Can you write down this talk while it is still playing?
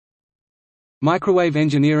Microwave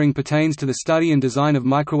engineering pertains to the study and design of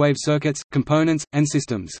microwave circuits, components, and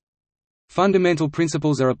systems. Fundamental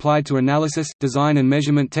principles are applied to analysis, design and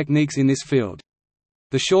measurement techniques in this field.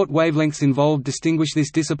 The short wavelengths involved distinguish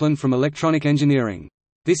this discipline from electronic engineering.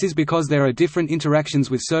 This is because there are different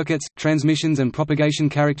interactions with circuits, transmissions and propagation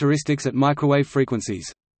characteristics at microwave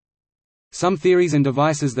frequencies. Some theories and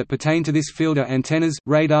devices that pertain to this field are antennas,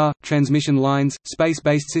 radar, transmission lines,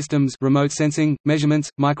 space-based systems, remote sensing, measurements,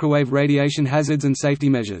 microwave radiation hazards and safety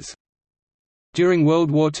measures. During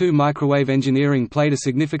World War II, microwave engineering played a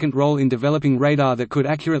significant role in developing radar that could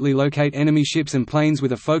accurately locate enemy ships and planes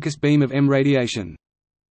with a focused beam of M radiation.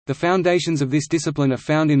 The foundations of this discipline are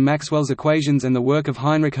found in Maxwell's equations and the work of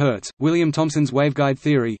Heinrich Hertz, William Thomson's waveguide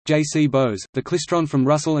theory, J. C. Bose, the klystron from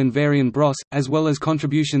Russell and Varian Bross, as well as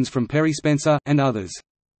contributions from Perry Spencer, and others.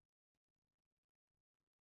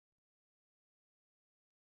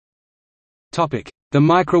 The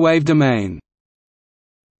microwave domain.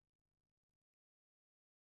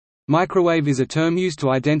 Microwave is a term used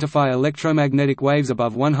to identify electromagnetic waves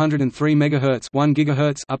above 103 MHz 1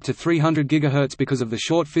 GHz up to 300 GHz because of the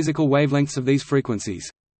short physical wavelengths of these frequencies.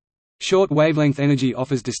 Short wavelength energy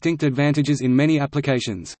offers distinct advantages in many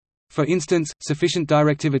applications. For instance, sufficient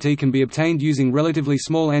directivity can be obtained using relatively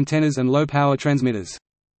small antennas and low-power transmitters.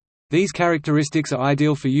 These characteristics are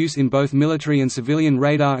ideal for use in both military and civilian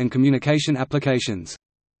radar and communication applications.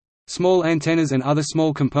 Small antennas and other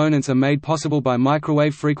small components are made possible by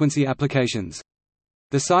microwave frequency applications.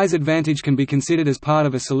 The size advantage can be considered as part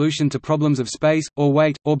of a solution to problems of space, or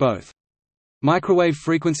weight, or both. Microwave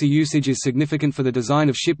frequency usage is significant for the design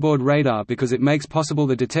of shipboard radar because it makes possible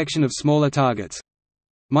the detection of smaller targets.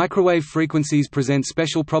 Microwave frequencies present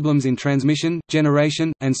special problems in transmission,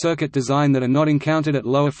 generation, and circuit design that are not encountered at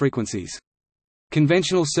lower frequencies.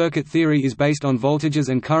 Conventional circuit theory is based on voltages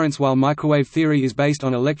and currents, while microwave theory is based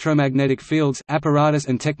on electromagnetic fields. Apparatus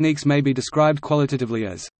and techniques may be described qualitatively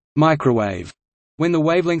as microwave when the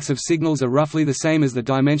wavelengths of signals are roughly the same as the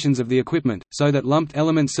dimensions of the equipment, so that lumped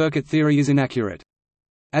element circuit theory is inaccurate.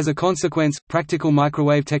 As a consequence, practical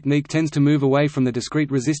microwave technique tends to move away from the discrete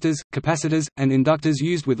resistors, capacitors, and inductors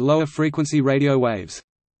used with lower frequency radio waves.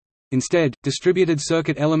 Instead, distributed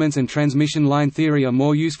circuit elements and transmission line theory are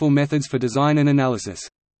more useful methods for design and analysis.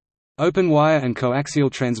 Open wire and coaxial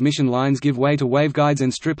transmission lines give way to waveguides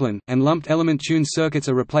and stripline, and lumped element tuned circuits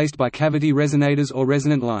are replaced by cavity resonators or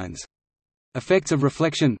resonant lines. Effects of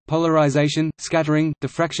reflection, polarization, scattering,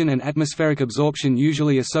 diffraction and atmospheric absorption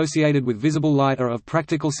usually associated with visible light are of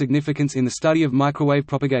practical significance in the study of microwave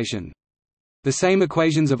propagation. The same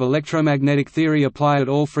equations of electromagnetic theory apply at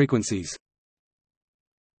all frequencies.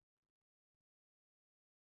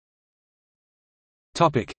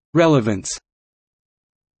 Relevance.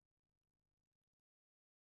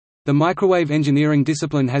 The microwave engineering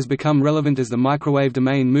discipline has become relevant as the microwave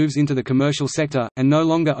domain moves into the commercial sector, and no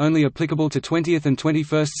longer only applicable to 20th and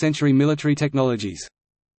 21st century military technologies.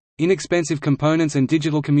 Inexpensive components and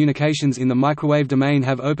digital communications in the microwave domain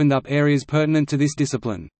have opened up areas pertinent to this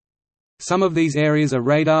discipline. Some of these areas are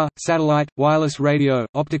radar, satellite, wireless radio,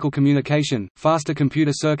 optical communication, faster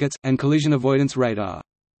computer circuits, and collision avoidance radar.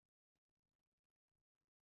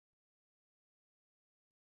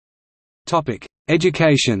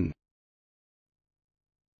 Education.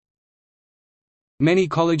 Many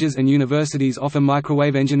colleges and universities offer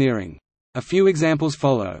microwave engineering. A few examples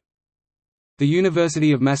follow. The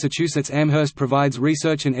University of Massachusetts Amherst provides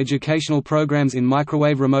research and educational programs in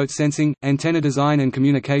microwave remote sensing, antenna design and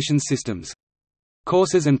communications systems.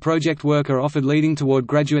 Courses and project work are offered leading toward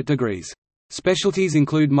graduate degrees. Specialties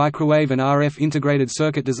include microwave and RF integrated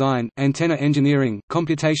circuit design, antenna engineering,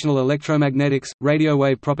 computational electromagnetics, radio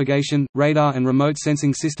wave propagation, radar and remote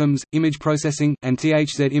sensing systems, image processing, and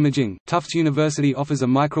THZ imaging. Tufts University offers a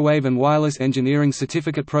microwave and wireless engineering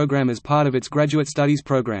certificate program as part of its graduate studies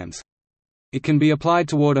programs. It can be applied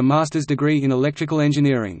toward a master's degree in electrical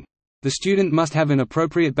engineering. The student must have an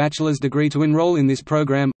appropriate bachelor's degree to enroll in this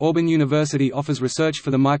program. Auburn University offers research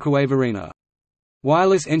for the microwave arena.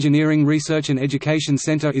 Wireless Engineering Research and Education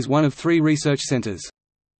Center is one of 3 research centers.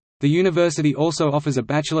 The university also offers a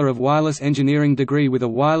Bachelor of Wireless Engineering degree with a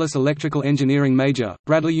Wireless Electrical Engineering major.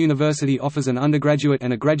 Bradley University offers an undergraduate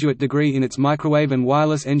and a graduate degree in its Microwave and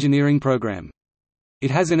Wireless Engineering program.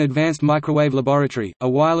 It has an Advanced Microwave Laboratory, a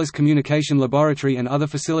Wireless Communication Laboratory and other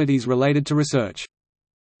facilities related to research.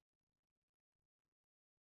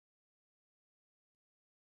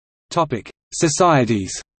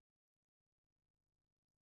 Societies.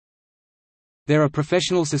 There are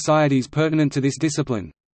professional societies pertinent to this discipline.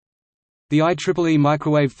 The IEEE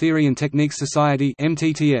Microwave Theory and Techniques Society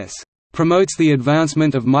 (MTTS) promotes the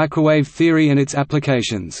advancement of microwave theory and its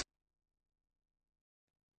applications.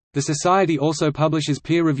 The Society also publishes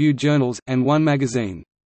peer-reviewed journals, and one magazine.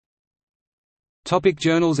 Topic: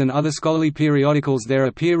 journals and other scholarly periodicals. There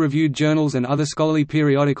are peer-reviewed journals and other scholarly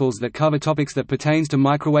periodicals that cover topics that pertains to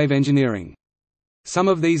microwave engineering. Some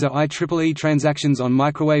of these are IEEE Transactions on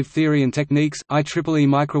Microwave Theory and Techniques, IEEE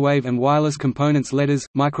Microwave and Wireless Components Letters,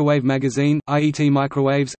 Microwave Magazine, IET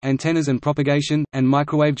Microwaves, Antennas and Propagation, and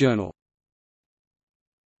Microwave Journal.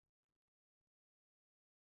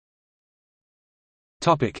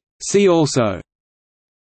 See also: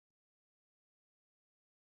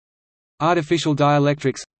 Artificial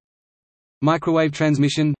dielectrics, Microwave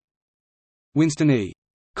transmission, Winston E.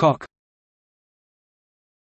 Koch